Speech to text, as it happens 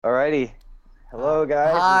Alrighty. Hello,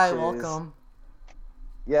 guys. Hi, welcome.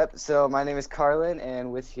 So my name is Carlin,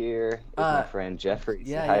 and with here is my Uh, friend Jeffrey.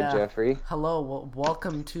 Say yeah, hi, yeah. Jeffrey. Hello,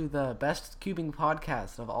 welcome to the best cubing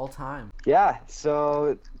podcast of all time.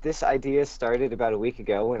 So this idea started about a week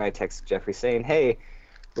ago when I texted Jeffrey saying, hey,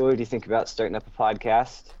 what would you think about starting up a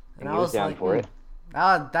podcast? And And I he was was down like, for it.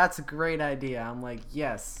 that's a great idea. I'm like,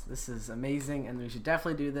 yes, this is amazing, and we should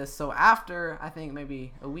definitely do this. So after, I think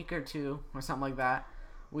maybe a week or two or something like that,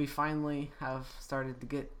 we finally have started to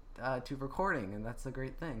get to recording, and that's a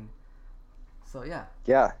great thing. So yeah.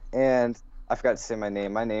 Yeah, and I forgot to say my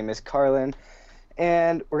name. My name is Carlin,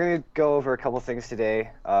 and we're going to go over a couple things today,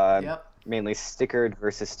 Yep. mainly stickered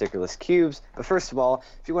versus stickerless cubes. But first of all,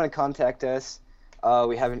 if you want to contact us,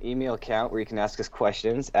 we have an email account where you can ask us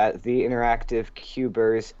questions at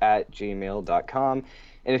theinteractivecubers@gmail.com.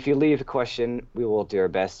 And if you leave a question, we will do our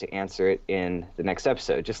best to answer it in the next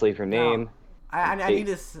episode. Just leave your Now, name and I need state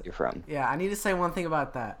to where you're from. yeah, I need to say one thing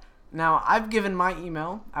about that. Now, I've given my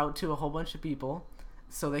email out to a whole bunch of people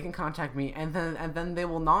so they can contact me, and then they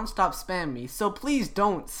will nonstop spam me. So please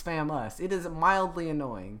don't spam us. It is mildly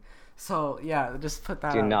annoying. So yeah, just put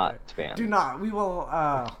that Do out not there. spam. Do not. We will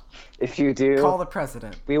If you do, call the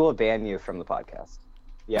president we will ban you from the podcast.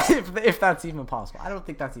 Yeah. if that's even possible. I don't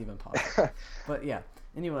think that's even possible. But yeah.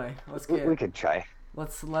 Anyway, We could try.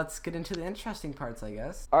 let's get into the interesting parts, I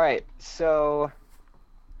guess. All right. So,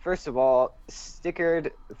 first of all,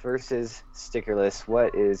 stickered versus stickerless.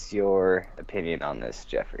 What is your opinion on this,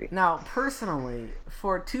 Jeffrey? Now, personally,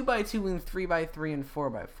 for 2x2 and 3x3 and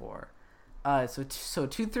 4x4, so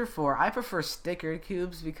 2 through 4, I prefer stickered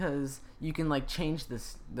cubes because you can like change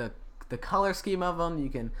the color scheme of them. You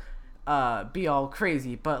can be all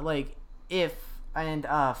crazy, but like if and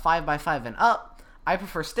 5x5 and up, I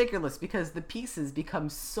prefer stickerless because the pieces become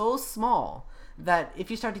so small that if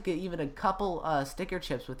you start to get even a couple sticker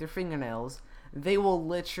chips with your fingernails, they will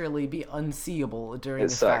literally be unseeable during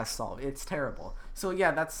It a fast sucks. solve. It's terrible. So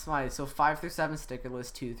yeah, that's fine. So 5 through 7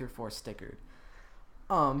 stickerless, 2 through 4 stickered.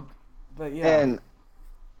 Um, but yeah, And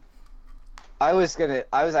I was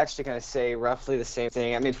actually gonna say roughly the same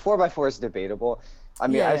thing. I mean, 4x4 is debatable. I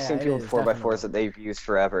mean, I've seen it people with is 4x4s definitely. that they've used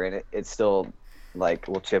forever, and it still like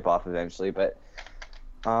will chip off eventually. But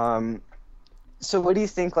um, so what do you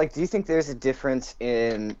think? Like, do you think there's a difference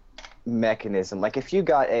in mechanism? Like, if you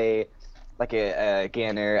got a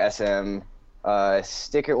Ganner SM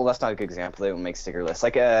sticker, well, that's not a good example. They won't make stickerless.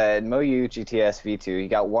 Like a Moyu GTS V2, you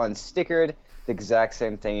got one stickered, the exact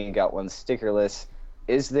same thing. You got one stickerless.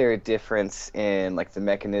 Is there a difference in like the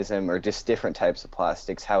mechanism or just different types of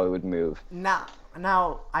plastics, how it would move? Now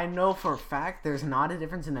I know for a fact there's not a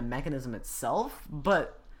difference in the mechanism itself,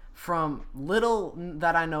 but from little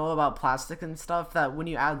that I know about plastic and stuff, that when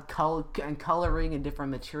you add coloring and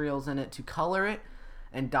different materials in it to color it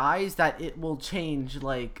and dyes, that it will change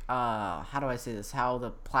like how do I say this? How the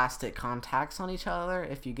plastic contacts on each other,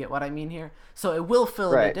 if you get what I mean here. So it will feel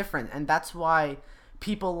a bit Right. different, and that's why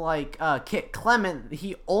people like Kit Clement,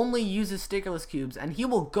 he only uses stickerless cubes, and he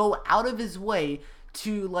will go out of his way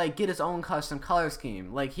to like get his own custom color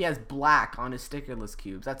scheme. Like he has black on his stickerless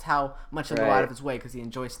cubes. That's how much he'll go out of Right. his way because he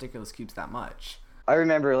enjoys stickerless cubes that much. I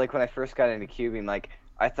remember like when I first got into cubing, like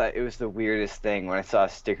I thought it was the weirdest thing when I saw a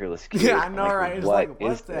stickerless Yeah, cube. I I'm know, like, right? It's what like, is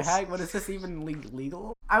what the this? heck? What is this even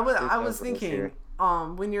legal? I was There's I no was rules thinking, here.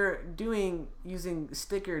 when you're doing using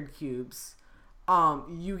stickered cubes,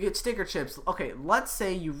 you get sticker chips. Okay, let's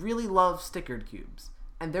say you really love stickered cubes,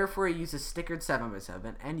 and therefore you use a stickered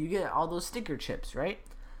 7x7, and you get all those sticker chips, right?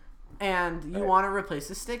 And you Right. want to replace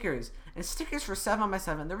the stickers. And stickers for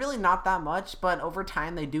 7x7, they're really not that much, but over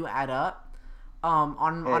time they do add up. On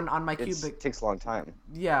my It cubic, takes a long time.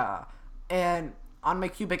 yeah, and on my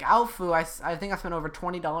cubic Alfu, I think I spent over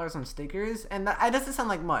 $20 on stickers, and that doesn't sound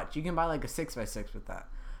like much. You can buy like a 6x6 with that,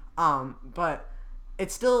 but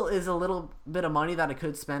it still is a little bit of money that I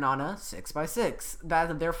could spend on a 6x6.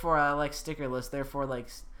 That therefore I like stickerless. Therefore, like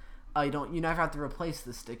you never have to replace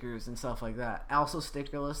the stickers and stuff like that. Also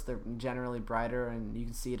stickerless, they're generally brighter and you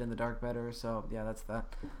can see it in the dark better. So yeah, that's that.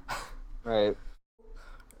 Right.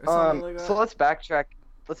 Or something like So that. let's backtrack.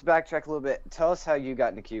 Let's backtrack a little bit. Tell us how you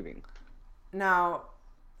got into cubing. Now,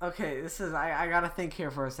 okay, this is I gotta think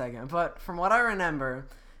here for a second. But from what I remember,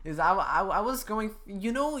 is I was going.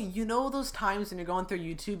 You know those times when you're going through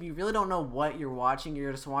YouTube, you really don't know what you're watching.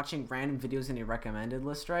 You're just watching random videos in your recommended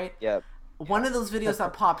list, right? Yep. One of those videos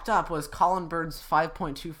that popped up was Colin Bird's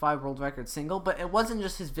 5.25 world record single, but it wasn't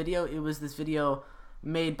just his video. It was this video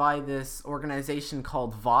made by this organization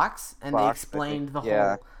called Vox, and they Box, I think. explained the Yeah.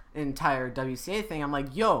 whole entire WCA thing. I'm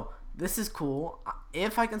like, yo, this is cool.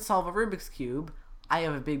 If I can solve a Rubik's Cube, I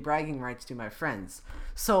have a big bragging rights to my friends.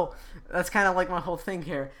 So that's kind of like my whole thing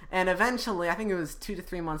here. And eventually, I think it was 2 to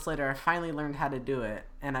 3 months later, I finally learned how to do it.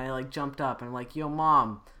 And I like jumped up and I'm like, yo,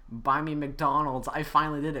 mom, buy me McDonald's. I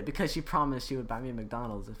finally did it because she promised she would buy me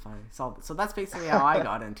McDonald's if I solved it. So that's basically how I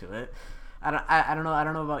got into it. I don't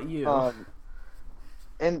know about you.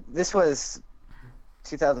 And this was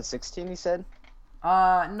 2016, you said?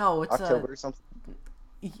 No, it's October or something?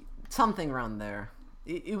 Something around there.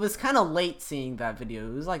 It was kind of late seeing that video.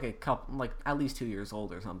 It was like at least 2 years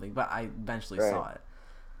old or something, but I eventually saw it.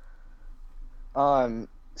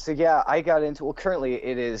 So yeah, I got into, well, currently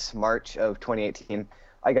it is March of 2018.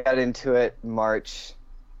 I got into it March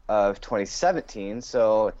of 2017,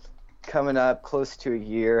 so coming up close to a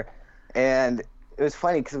year. And it was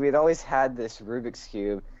funny because we had always had this Rubik's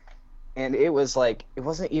Cube, and it was like, it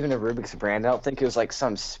wasn't even a Rubik's brand. I don't think it was like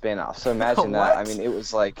some spin-off. So imagine that. I mean, it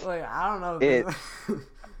was like I don't know.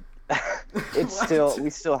 It's we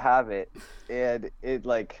still have it, and it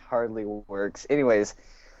like hardly works. Anyways,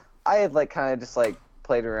 I had like kind of just like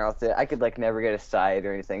played around with it. I could like never get a side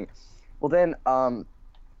or anything. Well, then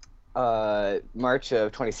March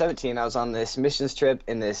of 2017, I was on this missions trip,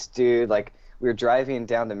 and this dude, like, we were driving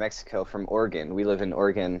down to Mexico from Oregon. We live in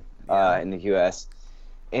Oregon, in the U.S.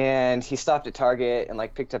 And he stopped at Target and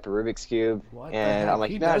like picked up a Rubik's Cube. And I'm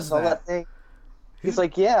like, you know how to solve that thing? He's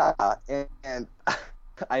like, yeah. And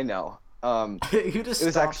I know. You just it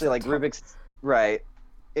was actually like Rubik's, right?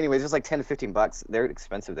 Anyways, it was like $10 to $15. They're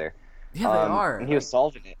expensive there. Yeah, they are. And he was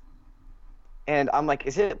solving it. And I'm like,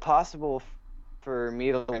 is it possible for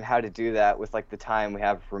me to learn how to do that with like the time we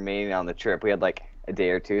have remaining on the trip? We had like a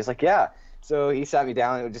day or two. He's like, yeah. So he sat me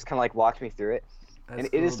down and just kind of like walked me through it. That's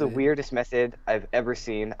it is the weirdest method I've ever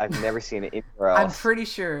seen. I've never seen it anywhere else. I'm pretty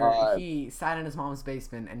sure he sat in his mom's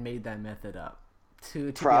basement and made that method up.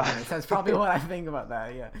 To be honest, that's probably what I think about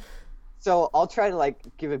that. Yeah. So I'll try to like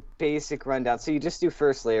give a basic rundown. So you just do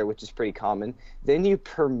first layer, which is pretty common. Then you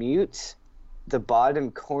permute the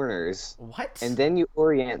bottom corners. What? And then you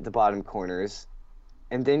orient the bottom corners,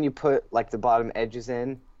 and then you put like the bottom edges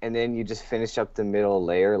in, and then you just finish up the middle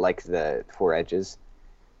layer, like the 4 edges.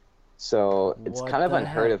 So it's kind of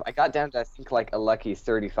unheard of. I got down to, I think, like a lucky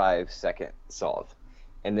 35-second solve.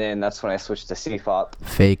 And then that's when I switched to CFOP.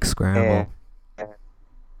 Fake scramble.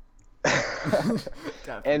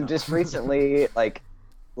 And just recently, like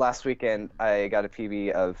last weekend, I got a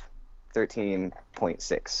PB of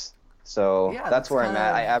 13.6. So yeah, that's where I'm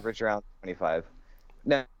at. I average around 25.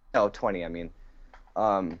 No, 20, I mean.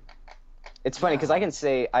 It's funny because I can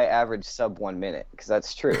say I average sub 1 minute because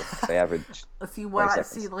that's true. I average.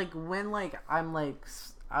 Like when like I'm like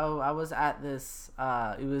I was at this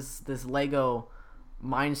it was this Lego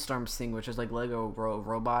Mindstorms thing, which is like Lego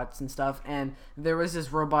robots and stuff, and there was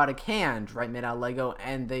this robotic hand made out of Lego,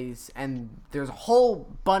 and there's a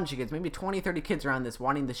whole bunch of kids, maybe 20-30 kids around this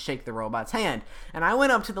wanting to shake the robot's hand. And I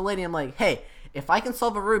went up to the lady and I'm like, hey, if I can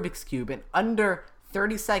solve a Rubik's Cube in under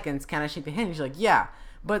 30 seconds, can I shake the hand? And she's like, yeah.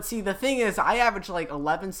 But see, the thing is, I averaged like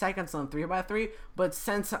 11 seconds on 3x3, but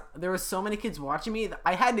since there were so many kids watching me,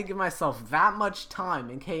 I had to give myself that much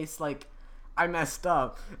time in case, like, I messed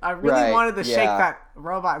up. I really wanted to shake that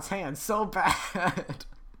robot's hand so bad.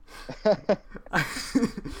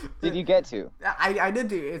 Did you get to? I did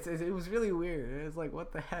do it. It was really weird. It was like,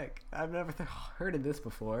 what the heck? I've never heard of this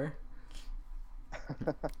before.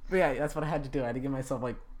 But yeah, that's what I had to do. I had to give myself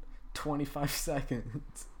like 25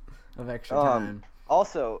 seconds of extra time.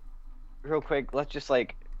 Also, real quick, let's just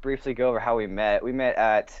like briefly go over how we met. We met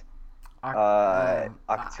at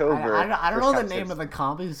October. I don't know the name of the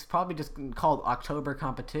comp. It's probably just called October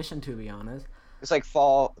competition, to be honest. It's like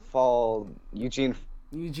fall Eugene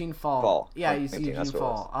Fall. Yeah, Eugene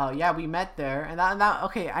Fall. Yeah, we met there, and that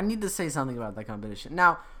okay. I need to say something about that competition.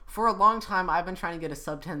 Now, for a long time, I've been trying to get a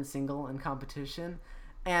sub 10 single in competition,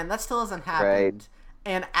 and that still hasn't happened. Right.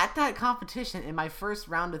 And at that competition, in my first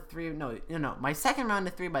round of my second round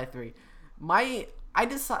of 3x3, I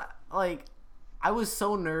was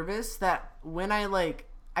so nervous that when I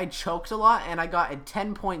choked a lot and I got a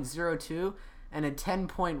 10.02 and a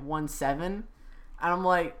 10.17, and I'm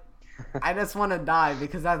like, I just want to die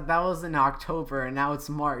because that was in October and now it's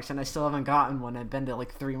March and I still haven't gotten one. I've been to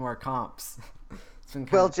like 3 more comps.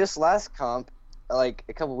 Just last comp, like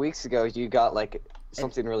a couple weeks ago, you got like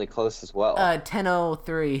something really close as well.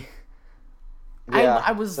 10.03. Yeah,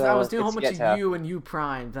 I was doing a whole bunch of U and U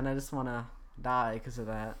primes, and I just want to die because of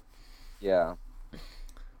that. Yeah.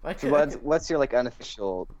 What's your like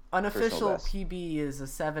unofficial PB is a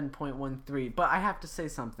 7.13, but I have to say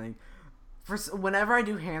something. Whenever I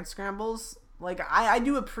do hand scrambles, like I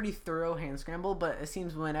do a pretty thorough hand scramble, but it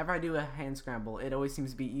seems whenever I do a hand scramble, it always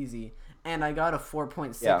seems to be easy. and I got a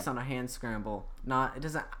 4.6 Yeah. on a hand scramble. It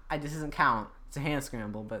doesn't count. It's a hand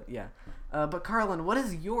scramble, but yeah. But Carlin, what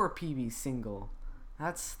is your PB single?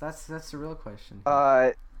 That's the real question.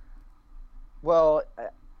 Well,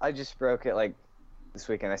 I just broke it like this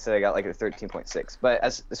weekend. I said I got like a 13.6. But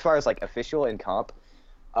as far as like official in comp,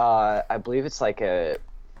 I believe it's like a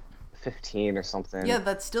 15 or something. Yeah,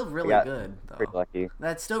 that's still really good though. Pretty lucky.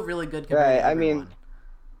 That's still really good compared to everyone.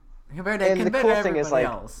 Compared to the cool thing everybody is, like,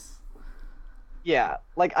 else. Yeah,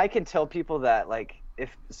 like I can tell people that like if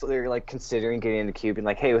they're like considering getting into cubing,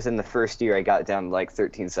 like, hey, within the first year I got down to like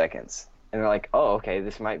 13 seconds, and they're like, oh, okay,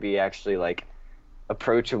 this might be actually like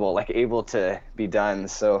approachable, like able to be done.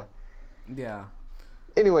 So yeah.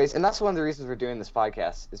 Anyways, and that's one of the reasons we're doing this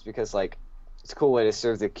podcast is because like it's a cool way to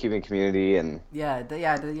serve the cubing community and yeah,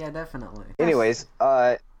 definitely. Anyways,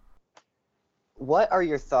 what are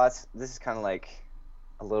your thoughts? This is kind of like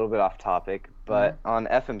a little bit off topic, but on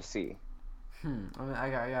FMC.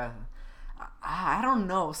 I don't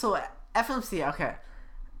know. So FMC, okay.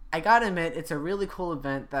 I gotta admit, it's a really cool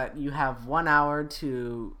event that you have 1 hour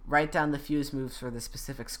to write down the fuse moves for the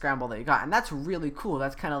specific scramble that you got, and that's really cool.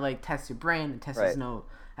 That's kind of like test your brain and test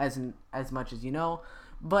as much as you know.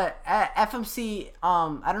 But at FMC,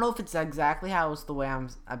 I don't know if it's exactly how it's the way I'm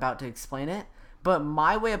about to explain it, but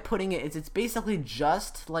my way of putting it is it's basically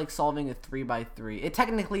just like solving a 3x3. It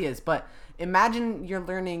technically is, but imagine you're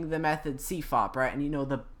learning the method CFOP, right? And you know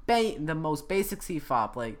the most basic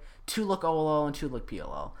CFOP, like 2-look OLL and 2-look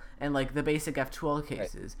PLL, and like the basic F2L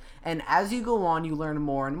cases. Right. And as you go on, you learn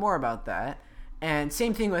more and more about that. And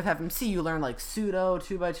same thing with FMC, you learn like pseudo,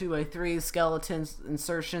 2x2x3s, skeletons,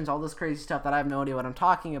 insertions, all this crazy stuff that I have no idea what I'm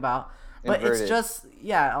talking about. But It's just,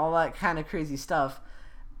 all that kind of crazy stuff.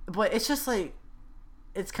 But it's just like,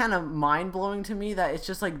 it's kind of mind-blowing to me that it's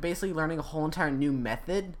just like basically learning a whole entire new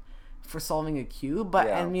method for solving a cube.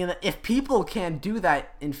 But I mean, if people can do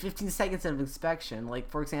that in 15 seconds of inspection, like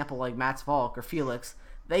for example, like Matt's Volk or Felix,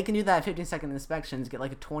 they can do that in 15-second inspections, get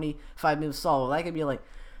like a 25-move solve. That could be like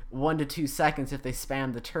 1 to 2 seconds if they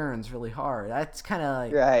spam the turns really hard. That's kind of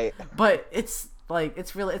like right. But it's like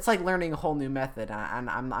it's like learning a whole new method. And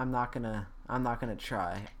I'm not gonna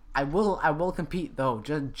try. I will compete though,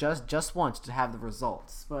 just once to have the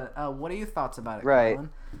results. But what are your thoughts about it, right? Carlin?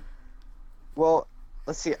 Well,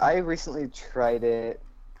 let's see. I recently tried it.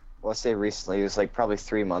 Well, I say recently. It was like probably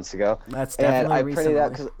 3 months ago. That's definitely And I printed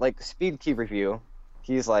out because like Speed Key Review,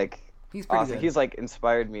 he's pretty awesome. Good. He's like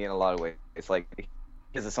inspired me in a lot of ways. It's like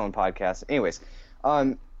he has his own podcast. Anyways,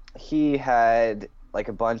 he had like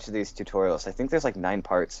a bunch of these tutorials. I think there's like 9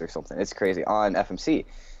 parts or something. It's crazy on FMC,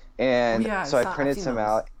 and so I printed some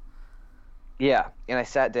out. Yeah, and I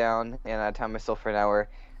sat down and I timed myself for an hour,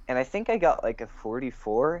 and I think I got like a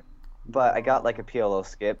 44, but I got like a PLO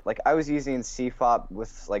skip. Like I was using CFOP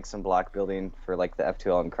with like some block building for like the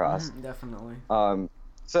F2L and cross. Definitely.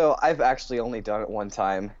 So I've actually only done it one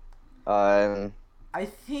time. I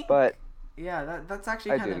think. But yeah, that's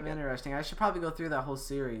actually kind of interesting. I should probably go through that whole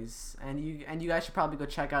series, and you guys should probably go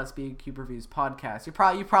check out Speed Cube Review's podcast.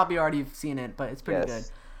 You probably already seen it, but it's pretty good.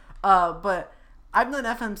 But I've done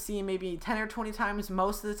FMC maybe 10 or 20 times.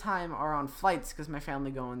 Most of the time are on flights because my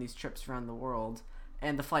family go on these trips around the world,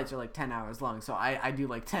 and the flights are like 10 hours long. So I do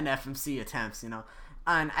like 10 FMC attempts, you know.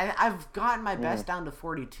 And I've gotten my best down to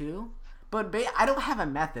 42, but I don't have a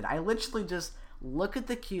method. I literally just look at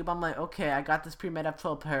the cube. I'm like, okay, I got this pre-med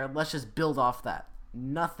F12 pair. Let's just build off that.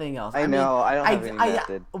 Nothing else. I know. I don't have any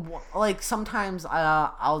method. Like sometimes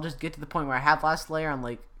I'll just get to the point where I have last layer. I'm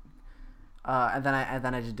like, and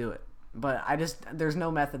then I just do it. But there's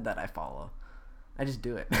no method that I follow. I just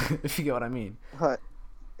do it. If you get what I mean.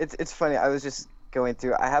 It's funny. I was just going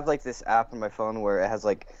through. I have like this app on my phone where it has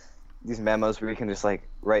like these memos where you can just like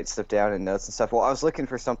write stuff down and notes and stuff. Well, I was looking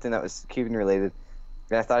for something that was cubing related,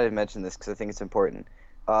 and I thought I'd mention this because I think it's important.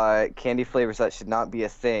 Candy flavors that should not be a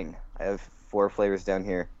thing. I have 4 flavors down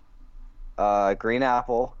here. Green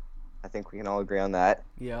apple. I think we can all agree on that.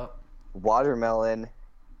 Yep. Watermelon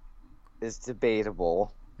is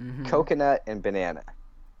debatable. Mm-hmm. Coconut and banana.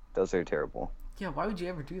 Those are terrible. Yeah, why would you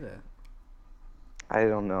ever do that? I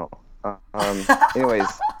don't know. Anyways,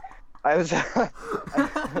 I was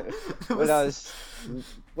what I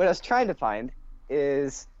was trying to find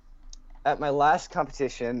is at my last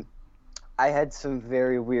competition, I had some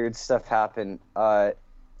very weird stuff happen.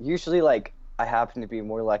 Usually, like I happen to be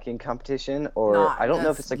more lucky in competition, or I don't know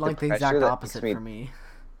if it's like the exact opposite for me.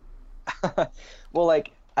 Well,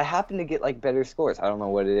 like I happen to get like better scores. I don't know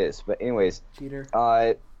what it is, but anyways, cheater.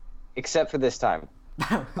 Except for this time.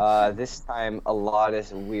 This time a lot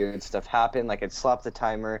of weird stuff happened. Like I'd slop the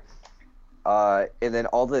timer, and then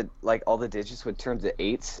all the digits would turn to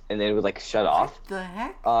 8s, and then it would like shut What off. the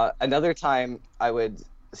heck? Another time I would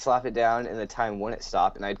slap it down, and the time wouldn't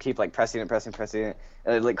stop, and I'd keep like pressing it, and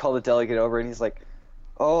I'd like call the delegate over, and he's like,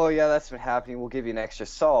 "Oh yeah, that's been happening. We'll give you an extra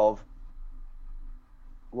solve."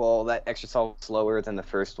 Well, that extra solve is slower than the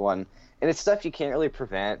first one, and it's stuff you can't really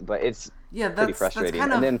prevent, but it's pretty frustrating.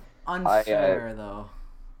 That's kind and of then unfair though,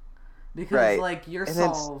 because Right. like your And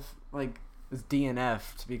then solve like is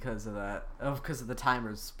DNF'd because of that, because of the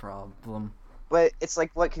timer's problem. but it's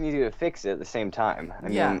like, what can you do to fix it at the same time? I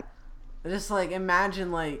Yeah. mean, Just like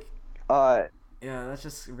imagine like uh, yeah, that's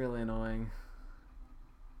just really annoying.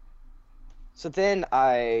 so then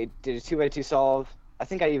I did a 2x2 solve. I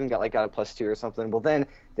think I even got a +2 or something. Well, then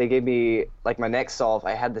they gave me like my next solve.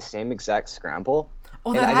 I had the same exact scramble,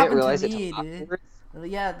 Oh, and that I didn't happened realize to it me, till dude. afterwards.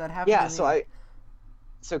 Yeah, that happened Yeah, to me.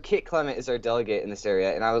 so Kit Clement is our delegate in this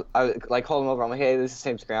area, and I was like called him over. I'm like, "Hey, this is the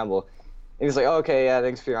same scramble." And he's like, "Oh, okay, yeah,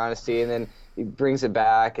 thanks for your honesty." And then he brings it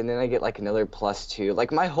back, and then I get like another +2.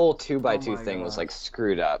 Like my whole 2x2 Oh my thing was gosh. like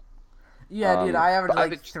screwed up. Yeah, dude, I averaged but I've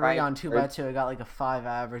like been 3 trying on 2 by hard. 2. I got like a 5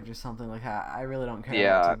 average or something like that. I really don't care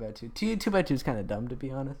Yeah. about 2 by 2. 2 by 2 is kind of dumb, to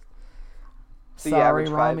be honest. So you Sorry, average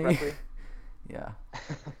 5 Rami. roughly? Yeah,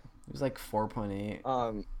 it was like 4.8.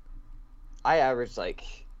 I averaged like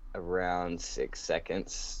around 6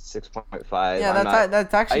 seconds, 6.5. Yeah,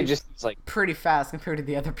 that's actually I just like pretty fast compared to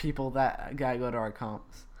the other people that go to our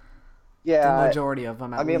comps. The yeah. majority of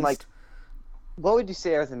them, at I mean, least. like, what would you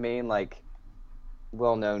say are the main like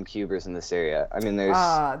well-known cubers in this area? I mean,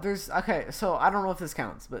 there's okay. So I don't know if this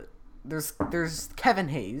counts, but there's Kevin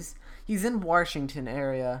Hayes. He's in Washington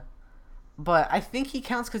area, but I think he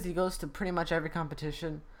counts because he goes to pretty much every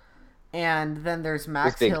competition. And then there's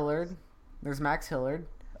Max Hillard. There's Max Hillard,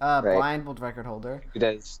 Right. blind world record holder. who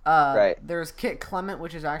does right. There's Kit Clement,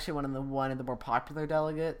 which is actually one of the more popular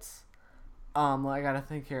delegates. I gotta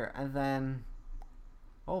think here, and then.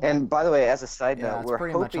 And by the way, as a side Yeah, note, it's we're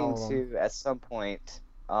pretty much hoping all of them. to at some point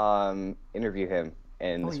interview him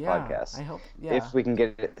in this yeah, podcast. I hope. Yeah. If we can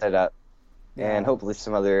get it set up. Yeah. And hopefully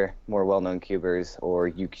some other more well-known cubers or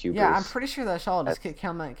YouTubers. Yeah, I'm pretty sure that's all. Just Kit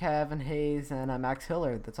Clement, Kevin Hayes, and Max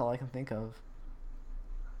Hillard. That's all I can think of.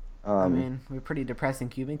 I mean, we're a pretty depressing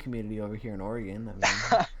Cuban community over here in Oregon. I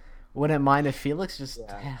mean, wouldn't mind if Felix just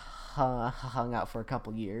hung out for a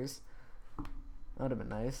couple years. That would have been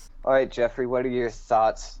nice. All right, Jeffrey, what are your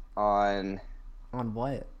thoughts on On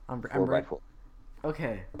what? On 4x4?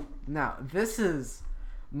 Okay, now this is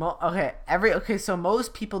so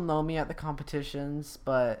most people know me at the competitions,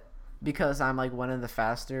 but because I'm like one of the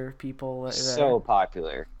faster people there, So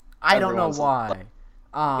popular. I don't know Everyone's why.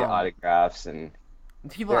 Get autographs and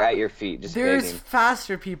People they're at your feet just there's begging.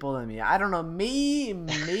 faster people than me. I don't know.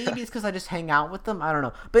 Maybe it's because I just hang out with them. I don't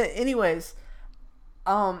know. But anyways,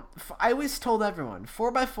 I always told everyone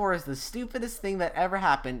 4x4 is the stupidest thing that ever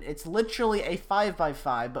happened. It's literally a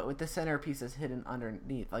 5x5, but with the centerpieces hidden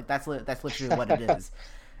underneath. Like that's literally what it is.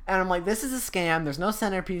 And I'm like, this is a scam. There's no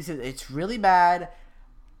centerpieces. It's really bad.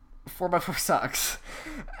 4x4 sucks.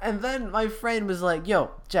 And then my friend was like, yo,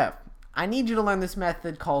 Jeff, I need you to learn this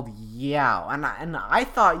method called Yao. And I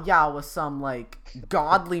thought Yao was some, like,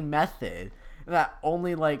 godly method that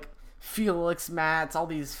only, like, Felix, Mats,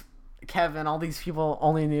 Kevin, all these people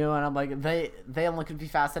only knew. And I'm like, they only could be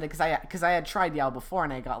fast at it because I had tried Yao before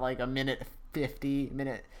and I got, like, a minute 50,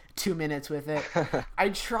 2 minutes with it. I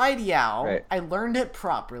tried Yao. Right. I learned it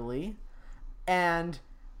properly. And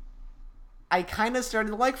I kind of started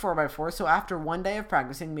to like 4x4. So after one day of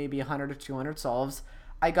practicing, maybe 100 or 200 solves,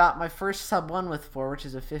 I got my first sub 1 with 4, which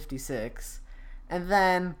is a 56. And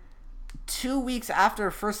then 2 weeks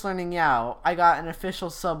after first learning Yao, I got an official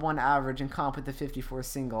sub 1 average in comp with the 54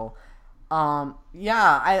 single. I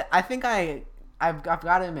think I've got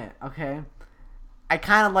to admit, okay, I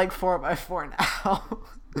kind of like 4x4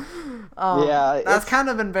 now. That's kind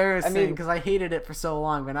of embarrassing because I hated it for so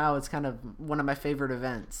long, but now it's kind of one of my favorite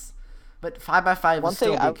events. But 5x5 will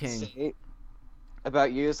still be king. Say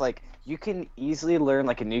about you is like you can easily learn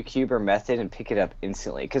like a new cube or method and pick it up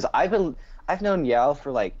instantly. Because I've known Yao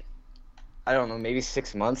for like, I don't know, maybe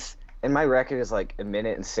 6 months, and my record is like 1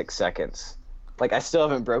 minute and 6 seconds. Like I still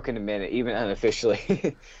haven't broken a minute, even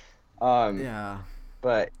unofficially. Yeah.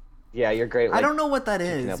 But yeah, you're great. At, I don't know what that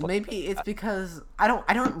is. up, Maybe it's because I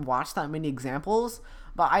don't watch that many examples,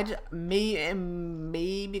 but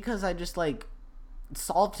maybe because I just like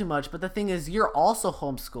solve too much. But the thing is, you're also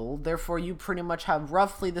homeschooled, therefore you pretty much have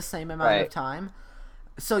roughly the same amount of time,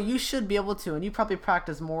 so you should be able to. And you probably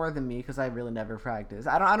practice more than me because I really never practice.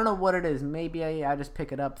 I don't know what it is. Maybe I just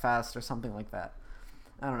pick it up fast or something like that.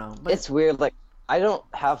 I don't know. But it's weird. Like I don't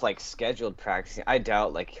have like scheduled practicing. I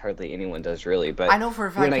doubt like hardly anyone does really, I but know for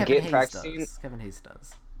a fact when I Kevin get Hayes practicing, does. Kevin Hayes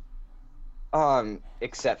does.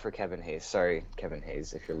 except for Kevin Hayes. Sorry, Kevin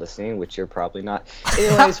Hayes, if you're listening, which you're probably not.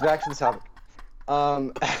 Anyways, back to the topic.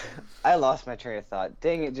 Um, I lost my train of thought.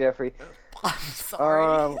 Dang it, Jeffrey. I'm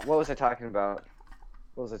sorry. What was I talking about?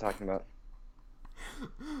 What was I talking about?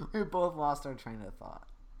 We both lost our train of thought.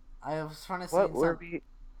 I was trying to say What were something. we?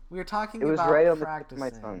 We were talking It was about right on the tip practicing.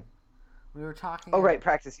 of my tongue. We were talking. Oh, right,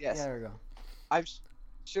 practice. Yes. Yeah, there we go. I'm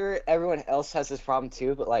sure everyone else has this problem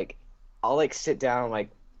too, but like, I'll like sit down, like,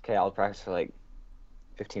 okay, I'll practice for like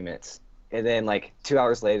 15 minutes, and then like 2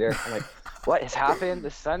 hours later, I'm like, what has happened?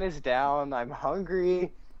 The sun is down. I'm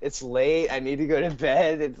hungry. It's late. I need to go to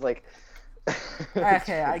bed. It's like.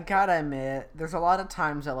 Okay, I gotta admit, there's a lot of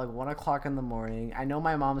times at like 1 o'clock in the morning. I know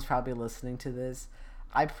my mom's probably listening to this.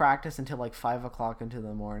 I practice until like 5 o'clock into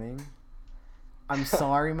the morning. I'm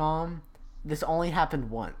sorry, Mom. This only happened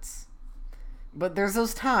once. But there's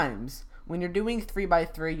those times when you're doing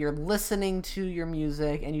 3x3, you're listening to your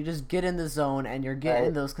music and you just get in the zone and you're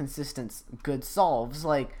getting those consistent good solves.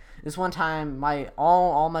 Like this one time,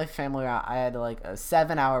 all my family, I had like a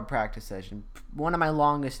 7-hour practice session, one of my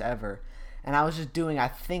longest ever. And I was just doing, I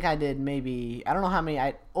think I did maybe, I don't know how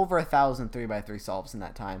many, over 1,000 3x3 solves in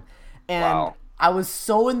that time. And Wow. I was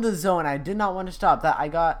so in the zone, I did not want to stop, that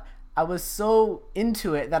I was so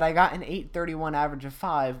into it that I got an 831 average of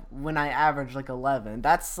 5 when I averaged like 11.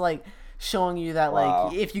 That's like showing you that Wow.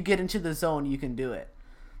 like if you get into the zone, you can do it.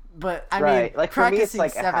 But I Right. mean, Like for me, it's practicing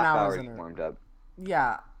like a half 7 hours hour in a warmed up.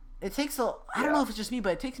 yeah, it takes I don't Yeah. know if it's just me,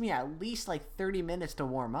 but it takes me at least like 30 minutes to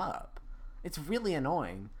warm up. It's really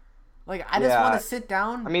annoying. Like I just want Yeah. to sit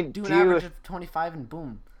down, I mean, do an do you- average of 25, and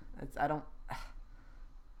boom. I don't.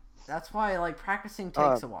 That's why like practicing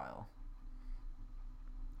takes a while.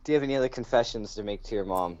 Do you have any other confessions to make to your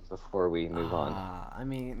mom before we move on? I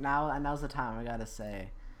mean, now's the time. I gotta say,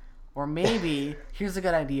 or maybe here's a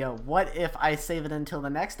good idea. What if I save it until the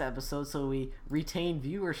next episode so we retain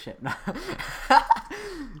viewership?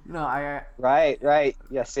 No, Right.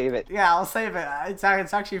 Yeah, save it. yeah, I'll save it. It's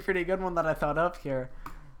actually a pretty good one that I thought up here.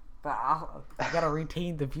 But I gotta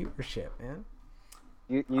retain the viewership, man.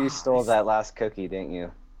 You stole that last cookie, didn't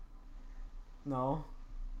you? No.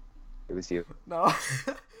 It was you. No.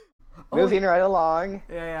 Moving right along.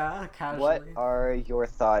 Yeah, casually. What are your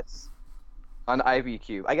thoughts on Ivy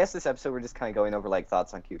Cube? I guess this episode we're just kind of going over like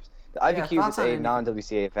thoughts on cubes. The Ivy Cube thoughts is on a any-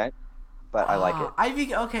 non-WCA event, but I like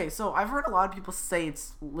it. Okay, so I've heard a lot of people say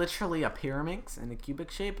it's literally a pyraminx in a cubic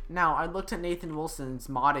shape. Now, I looked at Nathan Wilson's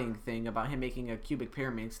modding thing about him making a cubic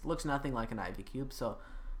pyraminx. It looks nothing like an Ivy Cube, so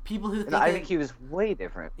people who think The Ivy Cube is way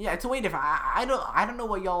different. yeah, it's way different. I don't know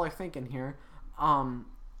what y'all are thinking here.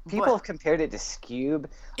 People but have compared it to Scube.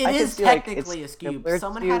 it I can is see, like, technically it's a cube. similar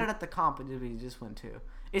Someone to- had it at the comp that we just went to.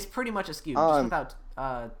 It's pretty much a cube, just without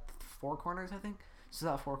 4 corners, I think. Just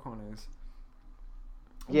without 4 corners.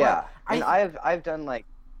 Yeah, But and I've done like.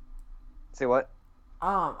 Say what?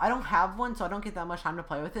 I don't have one, so I don't get that much time to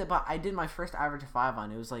play with it. But I did my first average of 5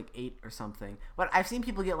 on it. It was like 8 or something. But I've seen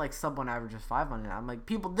people get like sub 1 average of 5 on it. I'm like,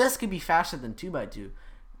 people, this could be faster than 2x2.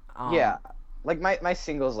 Yeah, like my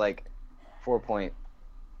single's like 4.4.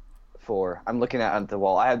 I'm looking at on the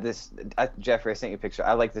wall. I have this. Jeffrey, I sent you a picture.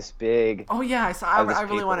 I like this big. Oh yeah, I saw. of this I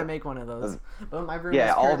really want to paper. make one of those. But my room Yeah,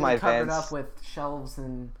 is all of my currently covered events- up with shelves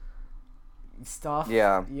and stuff.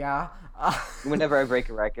 Yeah. Yeah. Whenever I break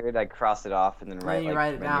a record, I cross it off and then Then write. you Like,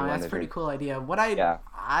 write it my down. new That's one a pretty every- cool idea.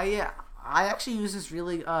 Yeah. I actually use this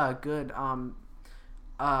really good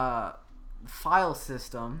file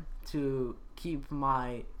system to keep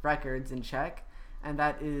my records in check, and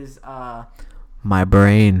that is my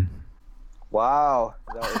brain. Wow,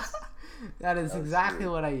 that was. That is exactly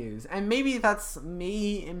smooth. what I use. And maybe that's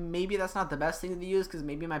me, and maybe that's not the best thing to use, because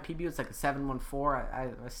maybe my PB was like a 714.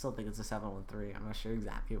 I still think it's a 713. I'm not sure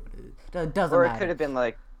exactly what it is. It doesn't Or it matter. could have been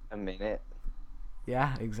like a minute.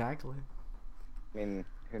 Yeah, exactly. I mean,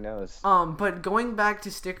 who knows? But going back to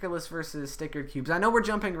stickerless versus stickered cubes, I know we're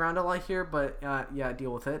jumping around a lot here, but yeah,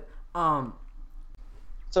 deal with it.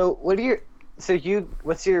 So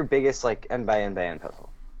what's your biggest like N by N by N puzzle?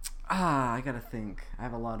 I gotta think. I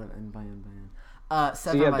have a lot of N by N by N. 7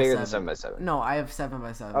 So you have by bigger 7. than 7 by 7. No, I have 7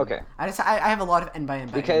 by 7. Okay. I have a lot of N by N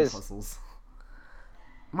by N Because- puzzles.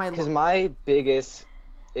 Because my biggest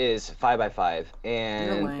is 5 by 5, You're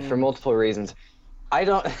and lame. for multiple reasons. I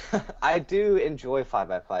don't. I do enjoy 5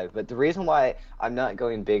 by 5, but the reason why I'm not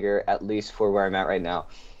going bigger, at least for where I'm at right now,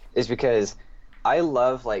 is because I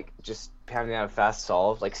love like just pounding out a fast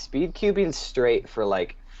solve. Like speed cubing straight for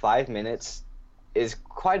like 5 minutes is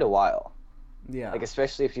quite a while. Yeah. Like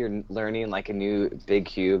especially if you're learning like a new big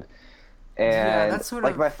cube. Yeah, And that's sort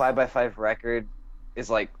like of my 5x5 record is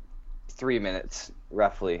like 3 minutes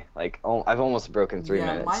roughly. Like I've almost broken 3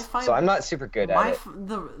 minutes, so I'm not super good at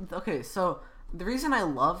it. Okay, so the reason I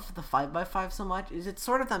love the 5x5 so much is it's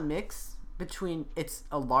sort of the mix between it's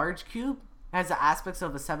a large cube, has the aspects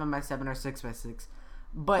of a 7x7 or 6x6,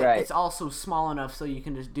 but Right. it's also small enough so you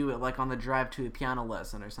can just do it like on the drive to a piano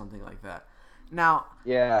lesson or something like that. Now,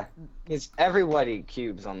 Yeah, because everybody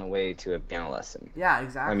cubes on the way to a piano lesson. yeah,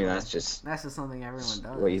 exactly. I mean, that's just something everyone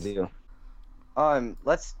does. what you do.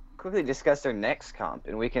 Let's quickly discuss their next comp,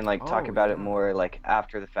 and we can like talk Oh, about it yeah. more like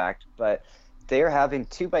after the fact. But they are having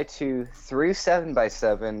 2x2 through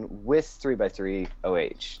 7x7 with 3x3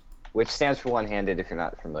 OH, which stands for one-handed. If you're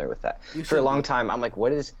not familiar with that, You for a should long be. time, I'm like,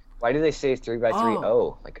 what is? Why do they say 3x3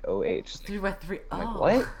 O like OH? 3x3. I'm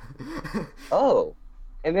like, Oh. what? Oh,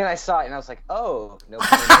 and then I saw it and I was like, oh, no.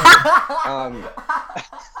 Pun intended.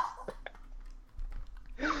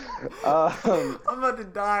 I'm about to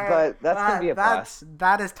die. But that's gonna be a blast.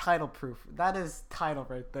 That is title proof. That is title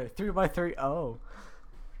right there. 3x3. Oh,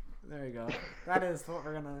 there you go. That is what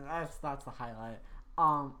we're gonna. That's the highlight.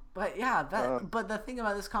 But yeah, but the thing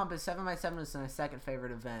about this comp is 7x7 is my second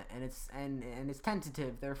favorite event, and it's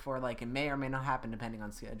tentative. Therefore, like it may or may not happen depending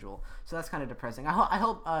on schedule. So that's kind of depressing. I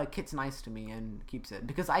hope Kit's nice to me and keeps it,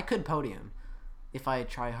 because I could podium if I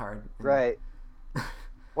try hard. Right.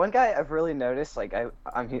 One guy I've really noticed, like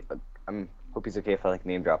I'm hope he's okay if I like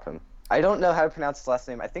name drop him. I don't know how to pronounce his last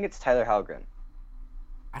name. I think it's Tyler Halgren.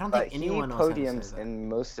 I don't think anyone knows how to say podiums that. in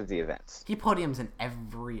most of the events. He podiums in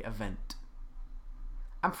every event.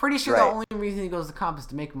 I'm pretty sure Right. the only reason he goes to comp is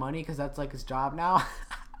to make money, because that's like his job now.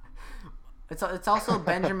 It's also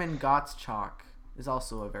Benjamin Gottschalk is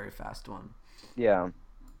also a very fast one. Yeah.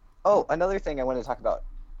 Oh, another thing I want to talk about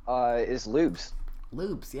is lubes.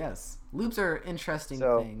 Lubes, yes. Lubes are an interesting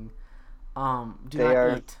So, thing. Do They not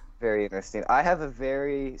are eat. very interesting. I have a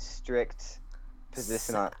very strict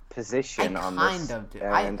position on kind this, of do.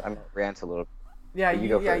 and I'm gonna rant a little. Yeah, You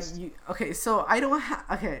go first. Okay, so I don't have.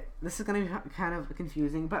 Okay, this is gonna be kind of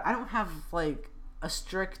confusing, but I don't have like a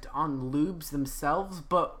strict on lubes themselves,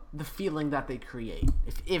 but the feeling that they create.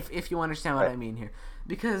 If you understand what Right. I mean here,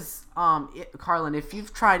 because Carlin, if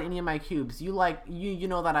you've tried any of my cubes, you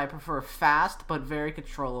know that I prefer fast but very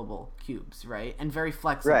controllable cubes, right? And very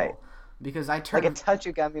flexible. Right. Because I turn Like a touch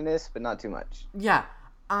of gumminess, but not too much. yeah.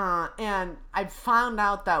 And I found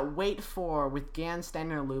out that Wait 4 with GAN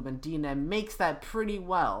Standard Lube and DNM makes that pretty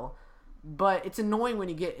well, but it's annoying when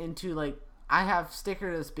you get into, like, I have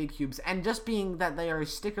stickerless big cubes, and just being that they are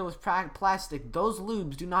stickerless plastic, those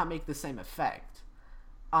lubes do not make the same effect.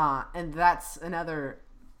 And that's another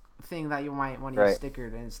thing that you might want to use Right.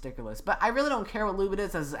 stickered and stickerless. But I really don't care what lube it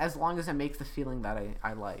is, as long as it makes the feeling that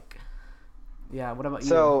I like. Yeah, what about you?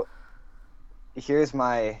 So, here's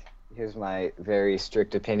my very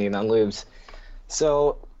strict opinion on lubes.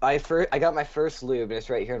 So I got my first lube, and it's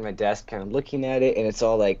right here on my desk, kind of looking at it, and it's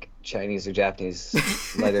all like Chinese or Japanese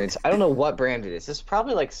leather. I don't know what brand it is. It's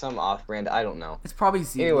probably like some off-brand. I don't know. It's probably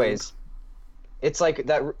Z. Anyways, it's like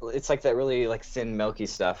that. It's like that really like thin, milky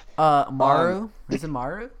stuff. Maru? Is it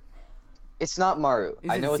Maru? It's not Maru.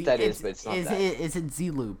 I know what that is, but it's not that. Is it Z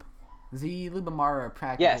Lube? Z Lube and Maru are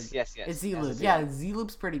practically. Yes. It's Z Yes, Lube. it's Yeah, Z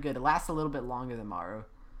Lube's pretty good. It lasts a little bit longer than Maru.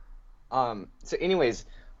 So anyways,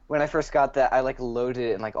 when I first got that, I like loaded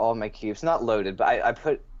it in like all of my cubes. Not loaded, but I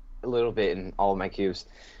put a little bit in all of my cubes.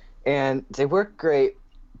 And they work great,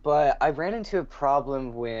 but I ran into a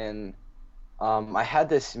problem when I had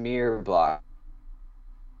this mirror block,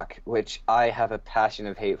 which I have a passion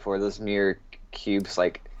of hate for, those mirror cubes.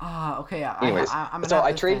 Like, Okay. anyways, I'm so gonna I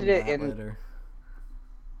have to traded defend it that in. later.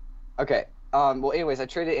 Okay. Well, anyways, I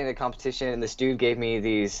traded it in a competition, and this dude gave me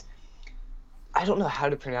these. I don't know how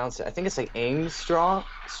to pronounce it. I think it's like Angstrom.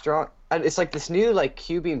 It's like this new like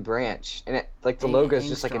cubing branch, and it like the logo is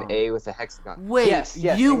just like an Angstrom. A with a hexagon. Wait, yes,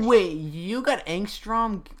 Angstrom. you got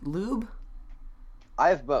Angstrom Lube? I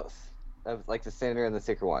have both, of like the thinner and the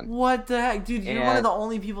thicker one. What the heck, dude? You're one of And- the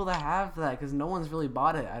only people that have that, because no one's really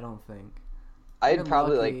bought it. I don't think. I'd You're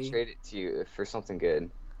probably lucky. like trade it to you for something good.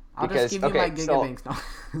 I'll Because- just give you my okay, so- Gigabanks.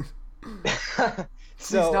 No.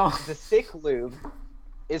 So don't. the thick lube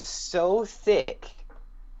is so thick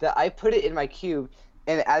that I put it in my cube,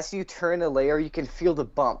 and as you turn a layer, you can feel the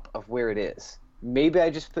bump of where it is. Maybe I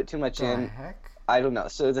just put too much The in. heck? I don't know.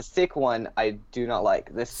 So the thick one I do not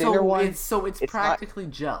like. The thinner one, It's it's not- practically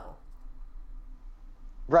gel.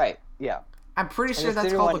 right? Yeah. I'm pretty And sure the that's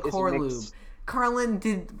thinner called one a is core mixed- lube.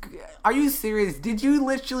 Carlin, are you serious? Did you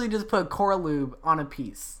literally just put core lube on a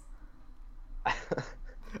piece?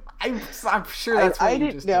 I'm sure that's what I you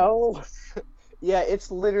didn't just know. Yeah, it's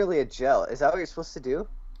literally a gel. Is that what you're supposed to do?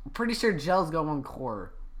 Pretty sure gels go on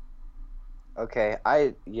core. Okay,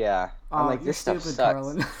 yeah. I'm Oh, like, you're this stuff stupid, sucks.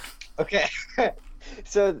 Carlin. Okay.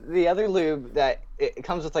 So the other lube that it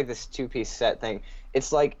comes with like this two-piece set thing.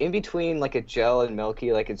 It's like in between like a gel and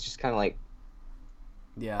milky. Like it's just kind of like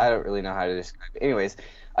Yeah. I don't really know how to describe it. Anyways,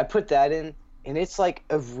 I put that in, and it's like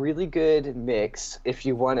a really good mix if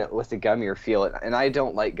you want it with a gummier feel. And I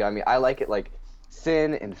don't like gummy. I like it like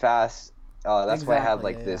thin and fast. That's why I have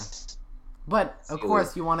Exactly. like Yeah. this. But of Sealer.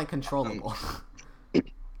 course, you want it controllable.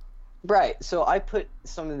 Right. So I put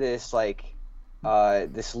some of this like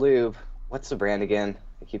this lube. What's the brand again?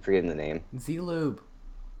 I keep forgetting the name. Z-Lube.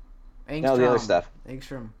 No, the other stuff.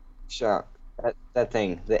 Angstrom. Sure. That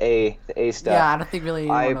thing. The A stuff. Yeah, I don't think really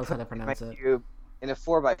anyone I knows how to put my pronounce it. cube in a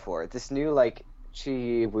 4x4. This new like Chi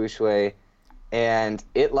Wuxue, and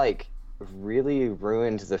it like really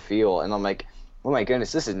ruined the feel. And I'm like, oh my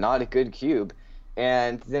goodness, this is not a good cube.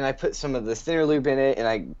 And then I put some of the thinner lube in it, and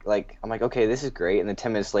I'm like, okay, this is great. And then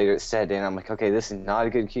 10 minutes later, it set in. I'm like, okay, this is not a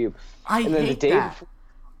good cube. I And then hate the day that. before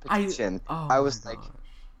competition, Oh I my was like, gosh.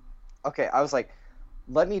 okay, I was like,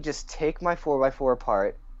 let me just take my 4x4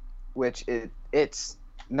 apart, which it's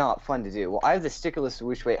not fun to do. Well, I have the stickerless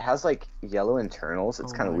Wuxue. It has like yellow internals.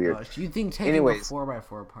 It's Oh kind of my weird. gosh. You think taking Anyways. a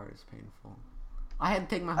 4x4 apart is painful? I had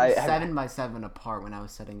to take my I- whole I- 7x7 apart when I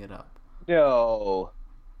was setting it up. No.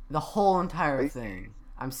 The whole Are entire you thing.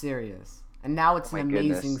 I'm serious. And now it's Oh an my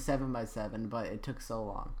amazing goodness. 7x7, but it took so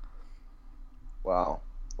long. Wow.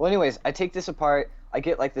 Well, anyways, I take this apart. I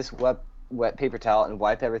get like this wet paper towel and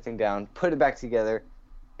wipe everything down. Put it back together.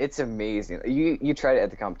 It's amazing. You tried it at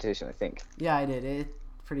the competition, I think. Yeah, I did. It's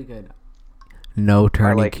pretty good. No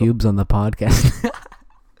turning like- cubes on the podcast. Did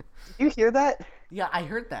you hear that? Yeah, I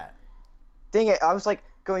heard that. Dang it! I was like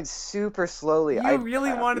going super slowly. You I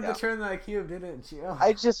really wanted yeah. to turn that cube, didn't you?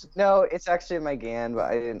 I just no. It's actually in my GAN, but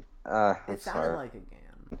I didn't. I'm It sounded sorry. like a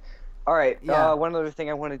GAN. All right. Yeah. One other thing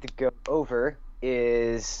I wanted to go over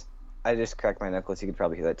is I just cracked my knuckles. You could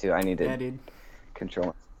probably hear that too. I need to Yeah, dude. control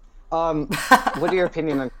it. What are your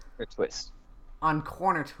opinion on twist? On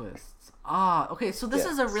corner twists. Okay, so this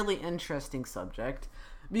is a Yes. really interesting subject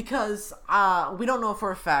because we don't know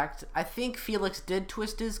for a fact. I think Felix did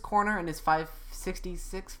twist his corner in his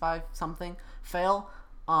 566, 5 something fail.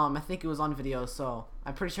 I think it was on video, so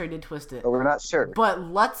I'm pretty sure he did twist it. But we're not sure. But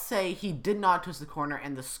let's say he did not twist the corner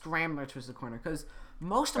and the scrambler twisted the corner, because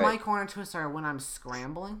most of my Right. corner twists are when I'm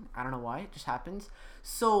scrambling. I don't know why, it just happens.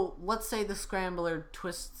 So let's say the scrambler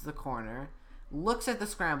twists the corner, looks at the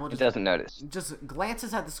scramble, It doesn't notice. just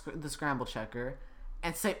glances at the scramble checker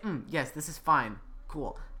and say, yes, this is fine,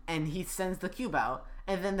 cool. And he sends the cube out,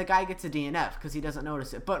 and then the guy gets a DNF because he doesn't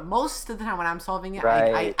notice it. But most of the time when I'm solving it,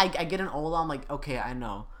 Right. I get an Ola. I'm like, okay, I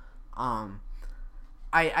know.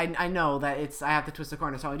 I know that I have to twist the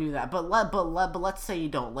corner, so I do that. But let's say you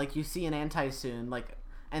don't. Like, you see an anti-soon, like,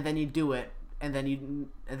 and then you do it, and then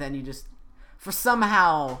you just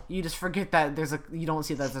somehow you just forget that you don't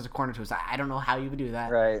see that there's a corner twist. I don't know how you would do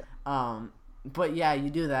that. Right. But yeah, you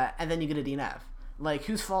do that, and then you get a DNF. Like,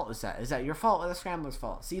 whose fault is that? Is that your fault or the scrambler's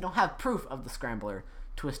fault? So you don't have proof of the scrambler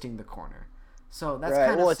twisting the corner. So that's Right.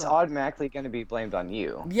 kind Well, of it's automatically going to be blamed on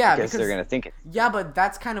you. Yeah, because they're because- going to think it. Yeah, but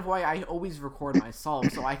that's kind of why I always record my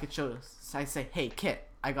solve, so I could show. I say, "Hey, Kit,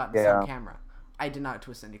 I got this on Yeah. camera. I did not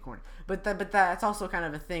twist any corner." But that's also kind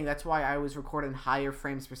of a thing. That's why I always record in higher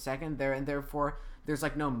frames per second there, and therefore there's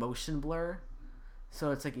like no motion blur,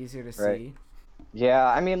 so it's like easier to Right. see. Yeah,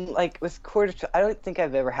 I mean, like with quarter, I don't think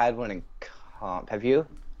I've ever had one in comp. Have you?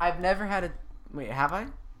 I've never had a. Wait, have I?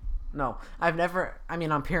 No, I've never. I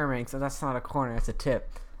mean, on pyramid, so that's not a corner. It's a tip.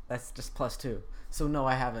 That's just +2. So no,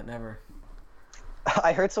 I haven't. Never.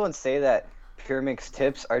 I heard someone say that Pyramix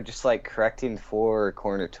tips are just like correcting 4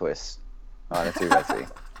 corner twists on a 3x3.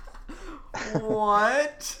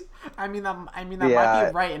 What? I mean, that might Yeah.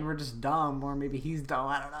 be right, and we're just dumb, or maybe he's dumb.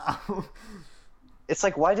 I don't know. It's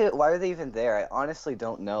like why are they even there? I honestly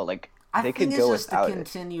don't know. Like I they think could it's go just to without it.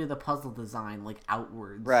 continue the puzzle design, like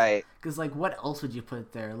outwards. Right. Because like, what else would you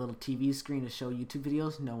put there? A little TV screen to show YouTube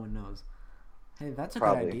videos? No one knows. Hey, that's a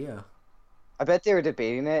Probably. good idea. I bet they were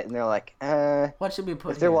debating it and they're like, What should we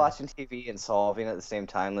put? if they're here? watching TV and solving at the same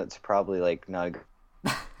time, that's probably like not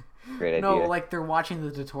a great No, idea. like they're watching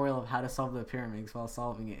the tutorial of how to solve the pyramids while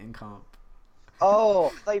solving it in comp. Oh, I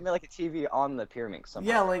thought you meant like a TV on the Pyramix somehow.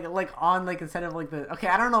 Yeah, like on like instead of like the. Okay,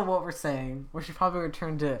 I don't know what we're saying. We should probably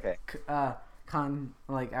return to Okay.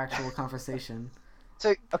 actual conversation.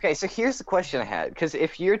 So here's the question I had, because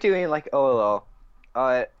if you're doing like OLO,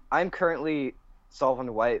 I'm currently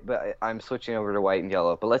solving white, but I'm switching over to white and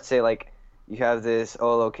yellow. But let's say like you have this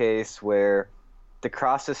OLO case where the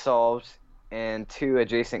cross is solved, and two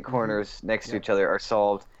adjacent corners next to each other are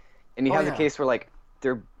solved, and you have the case where like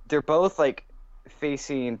they're both like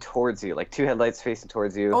facing towards you, like two headlights facing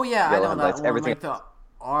towards you. Oh yeah, I know that one. Everything. Like the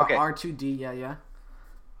R2D, yeah.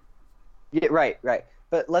 Yeah, right.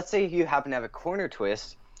 But let's say you happen to have a corner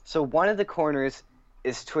twist, so one of the corners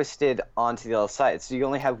is twisted onto the other side, so you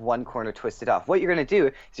only have one corner twisted off. What you're going to do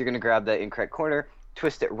is you're going to grab the incorrect corner,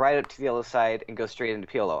 twist it right up to the other side, and go straight into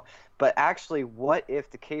PLO. But actually, what if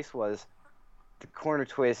the case was the corner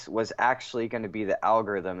twist was actually going to be the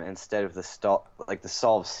algorithm instead of the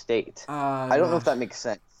solved state? I don't know if that makes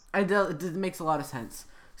sense. It makes a lot of sense.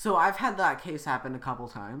 So I've had that case happen a couple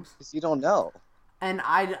times. Because you don't know. And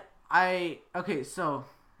okay, so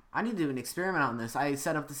I need to do an experiment on this. I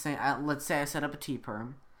set up the same. Let's say I set up a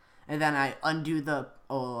T-perm, and then I undo the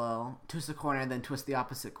OLL, twist the corner, and then twist the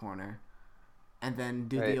opposite corner, and then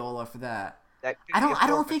do the OLL for that. I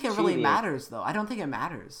don't think it really matters though. I don't think it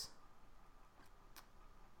matters.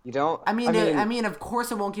 You don't? I mean, of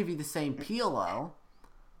course it won't give you the same PLO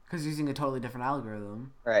because you're using a totally different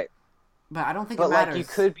algorithm. Right. But I don't think it matters. But like you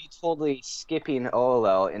could be totally skipping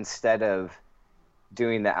OLL instead of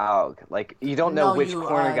doing the alg. Like you don't know which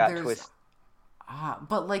corner got twisted.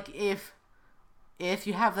 But like if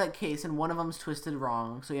you have that case and one of them's twisted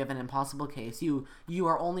wrong, so you have an impossible case, you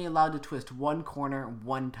are only allowed to twist one corner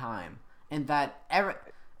one time, and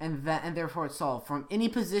therefore it's solved from any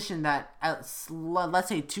position that let's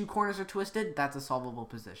say two corners are twisted. That's a solvable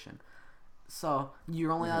position. So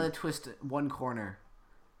you're only allowed to twist one corner.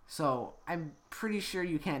 So I'm pretty sure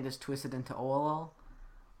you can't just twist it into OLL.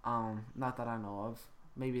 Not that I know of.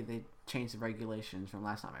 Maybe they changed the regulations from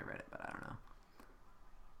last time I read it, but I don't know.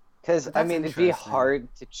 Because, I mean, it'd be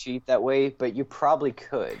hard to cheat that way, but you probably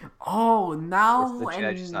could. Oh, now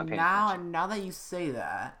that you say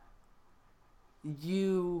that,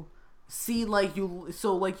 you see, like,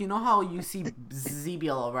 you know how you see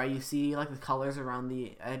ZBLO, right? You see, like, the colors around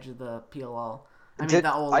the edge of the PLL.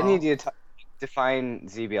 The OLL. I need you to define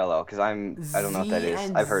ZBLO, because I don't know what that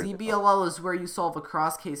is. I've heard ZBLO is where you solve a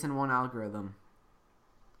cross case in one algorithm.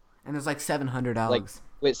 And there's, like, 700 algs.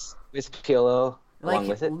 Like, with PLO along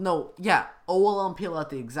with it? No, yeah. OLL and PLO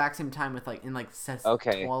at the exact same time with, like,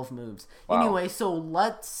 12 moves. Wow. Anyway, so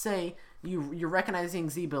let's say you're recognizing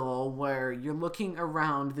ZBLO where you're looking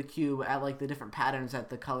around the cube at, like, the different patterns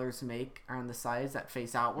that the colors make around the sides that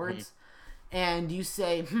face outwards. And you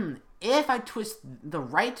say, if I twist the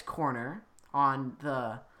right corner on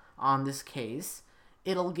this case,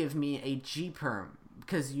 it'll give me a G-perm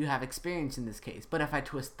because you have experience in this case. But if I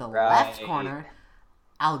twist the left corner,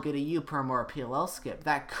 I'll get a U-perm or a PLL skip.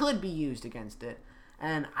 That could be used against it.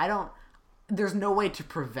 And there's no way to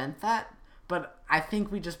prevent that, but I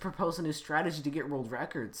think we just propose a new strategy to get world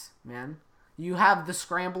records, man. You have the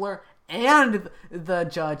scrambler and the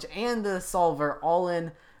judge and the solver all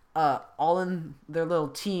in their little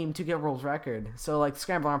team to get world record. So like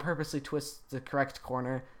scrambler purposely twists the correct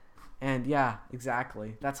corner, and yeah,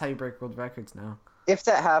 exactly. That's how you break world records now. If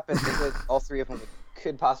that happens, all three of them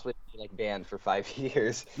could possibly be like banned for 5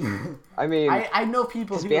 years. I mean, I know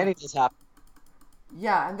people who banning does happen.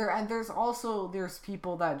 Yeah, and there's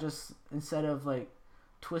people that just instead of like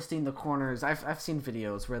twisting the corners, I've seen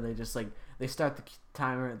videos where they just like they start the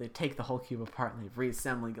timer, they take the whole cube apart, and they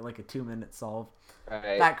reassemble it like a 2-minute solve.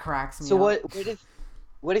 Right. That cracks me. So up.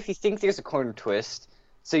 what if you think there's a corner twist?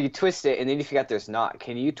 So you twist it, and then you forget there's not.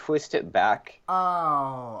 Can you twist it back?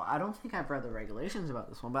 Oh, I don't think I've read the regulations about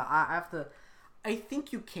this one, but I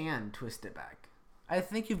think you can twist it back. I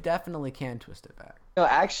think you definitely can twist it back. No,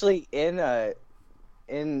 actually, in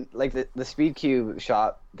like the Speed Cube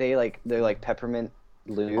shop, they're like peppermint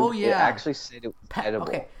lube. Oh yeah, it actually said it was edible.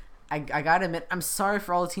 Okay, I gotta admit, I'm sorry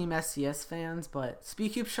for all the Team SCS fans, but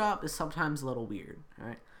Speed Cube shop is sometimes a little weird. All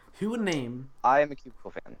right, I am a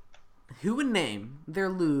Cubicle fan. Who would name their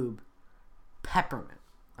lube peppermint?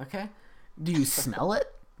 Okay, do you smell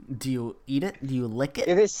it? Do you eat it? Do you lick it?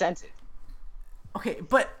 It is scented. Okay,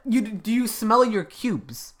 but do you smell your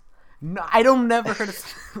cubes? No, I don't never heard of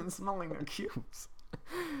smelling your cubes.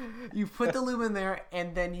 You put the lube in there,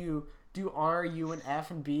 and then you do R, U, and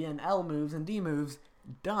F, and B, and L moves, and D moves.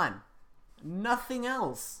 Done. Nothing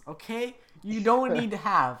else, okay? You don't need to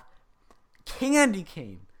have candy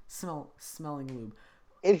cane smelling lube.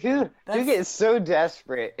 And who gets so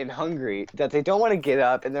desperate and hungry that they don't want to get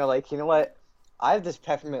up, and they're like, you know what? I have this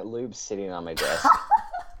peppermint lube sitting on my desk.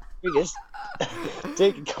 We just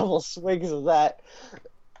take a couple swigs of that.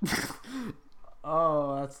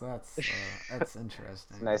 Oh, that's interesting. It's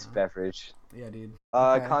a nice beverage. Yeah, dude.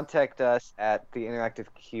 Okay. Contact us at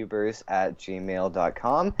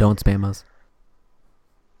theinteractivecubers@gmail.com. Don't spam us.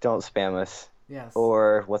 Don't spam us. Yes.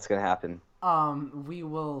 Or what's gonna happen? We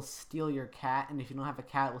will steal your cat, and if you don't have a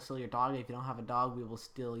cat, we'll steal your dog. If you don't have a dog, we will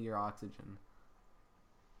steal your oxygen.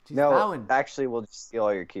 Jeez, No, actually, we'll just steal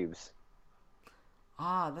all your cubes.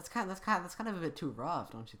 That's kind of a bit too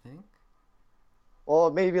rough, don't you think? Well,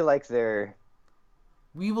 maybe like they're.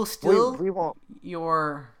 We will steal. We won't.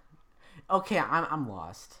 Your. Okay, I'm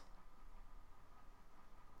lost.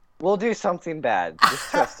 We'll do something bad. Just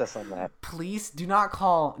trust us on that. Please do not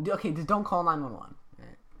call. Okay, just don't call 911. Right.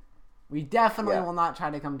 We definitely will not try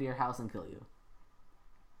to come to your house and kill you.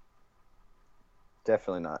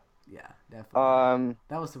 Definitely not. Yeah, definitely.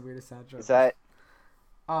 That was the weirdest sad joke. Is that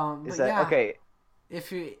okay? Is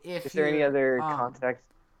there any other contact?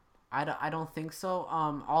 I don't think so.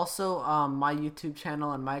 Also, my YouTube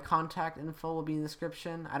channel and my contact info will be in the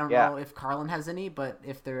description. I don't know if Carlin has any, but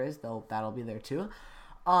if there is, that'll be there too.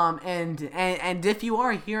 And if you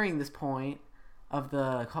are hearing this point of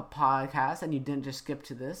the podcast and you didn't just skip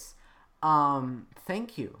to this,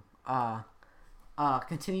 thank you.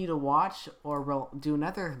 Continue to watch, or we'll do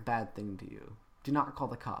another bad thing to you. Do not call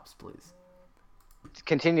the cops, please.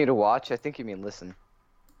 Continue to watch? I think you mean listen.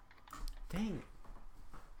 Dang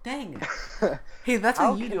it. Hey, that's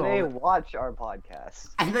what you do. How can they watch our podcast?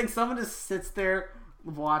 I think someone just sits there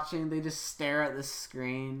watching. They just stare at the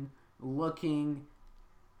screen, looking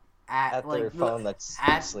at their phone that's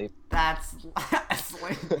asleep. That's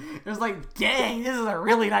like, it was like, dang, this is a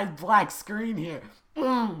really nice black screen here.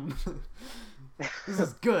 This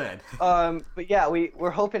is good. But yeah, we're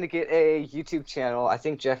hoping to get a YouTube channel. I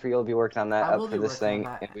think Jeffrey will be working on that up for this thing,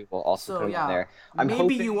 and we will also put it on there.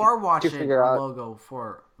 Maybe you are watching our logo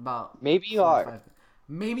for about. Maybe you are.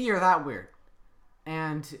 Maybe you're that weird.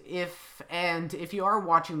 And if you are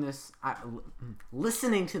watching this,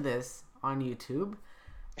 listening to this on YouTube,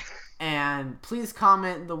 and please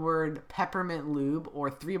comment the word peppermint lube or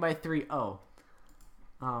 3x3O.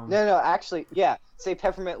 No, actually, yeah. Say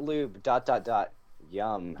peppermint lube ...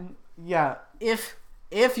 Yum. Yeah, if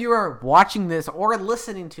you are watching this or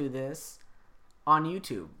listening to this on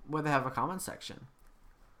YouTube, where they have a comment section.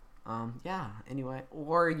 Anyway,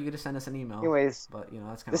 or you could just send us an email. Anyways, but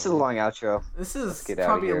that's kind of. This is a long outro. This is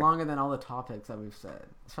probably longer than all the topics that we've said.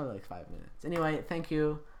 It's probably like 5 minutes. Anyway, thank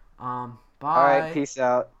you. Bye. All right, peace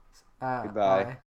out. Goodbye. Bye.